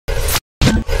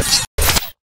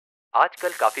आजकल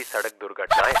काफी सड़क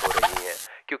दुर्घटनाएं हो रही हैं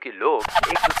क्योंकि लोग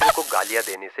एक दूसरे को गालियां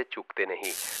देने से चूकते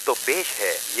नहीं। तो पेश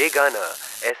है ये गाना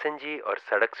SnG और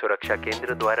सड़क सुरक्षा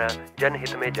केंद्र द्वारा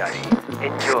जनहित में जारी।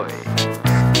 Enjoy.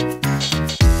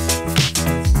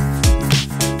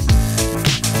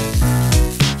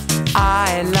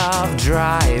 I love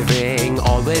driving,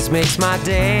 always makes my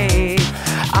day.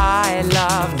 I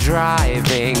love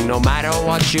driving, no matter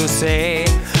what you say.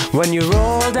 When you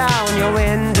roll down your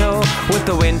window with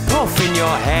the wind puff in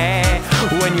your hair.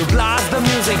 When you blast the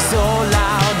music so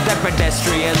loud that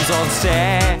pedestrians all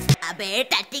stare. अबे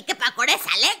टट्टी के पकोड़े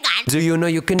साले गांड. Do you know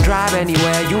you can drive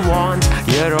anywhere you want,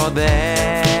 here or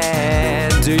there?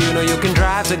 Do you know you can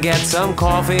drive to get some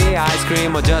coffee, ice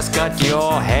cream or just cut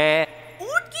your hair?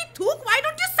 Why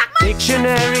don't you suck my...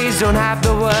 Dictionaries don't have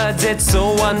the words, it's so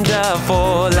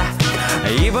wonderful.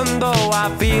 Even though I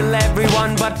feel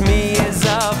everyone but me is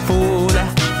a fool.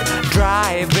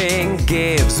 Driving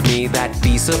gives me that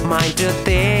peace of mind to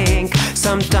think.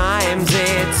 Sometimes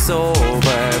it's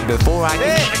over before I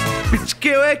can...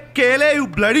 पिचके हुए केले, you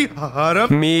bloody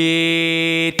haram.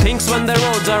 Me thinks when the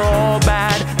roads are all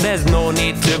bad, there's no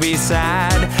need to be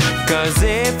sad. Cause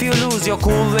if you lose your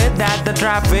cool with that, the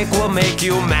traffic will make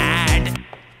you mad.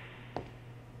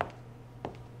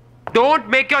 Don't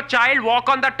make your child walk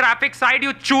on the traffic side,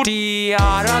 you cheat.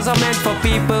 TRs are meant for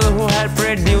people who help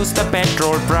reduce the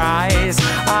petrol price.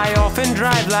 I often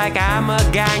drive like I'm a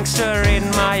gangster in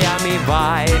Miami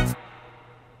Vice.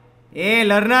 Hey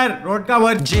learner, road का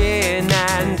word. Gin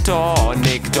and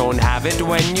tonic, don't have it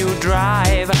when you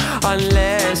drive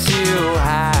unless you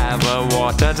have a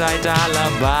watertight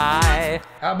alibi.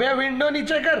 अबे window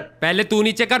नीचे कर. पहले तू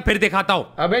नीचे कर फिर दिखाता हूँ.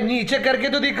 अबे नीचे करके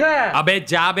तो दिखा. अबे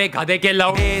जा बे गधे के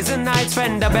love. Days and nights,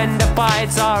 fender bender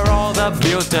fights are all the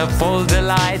beautiful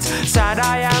delights. Sad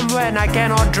I am when I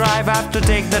cannot drive, have to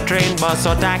take the train, bus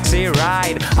or taxi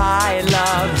ride. I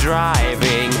love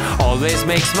driving, always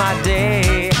makes my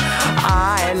day.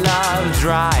 I love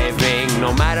driving,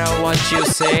 no matter what you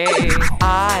say.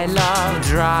 I love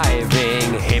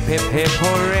driving, hip hip hip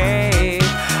hooray.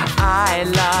 I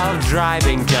love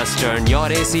driving, just turn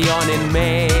your AC on in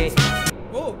May.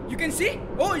 Oh, you can see?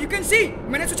 Oh, you can see?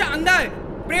 मैंने सोचा अंधा है.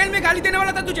 Braille में गाली देने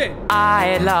वाला था तुझे.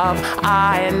 I love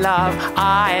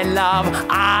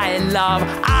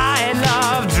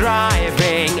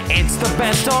driving. It's the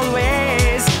best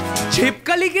always.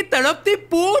 छिपकली की तड़पती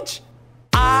पूंछ.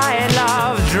 I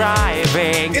love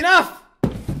driving. Enough!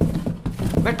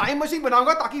 मैं टाइम मशीन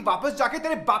बनाऊंगा ताकि वापस जाके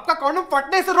तेरे बाप का कॉन्डम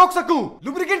फटने से रोक सकूं.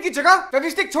 लुब्रिकेंट की जगह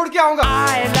फेविस्टिक छोड़ के आऊंगा.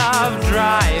 I love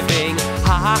driving.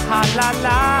 Ha ha ha la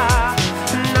la.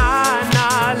 Na na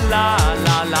la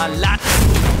la la la.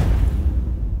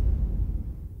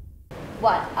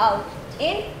 One out,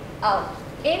 in, out,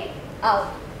 in, out,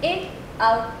 in,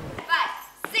 out.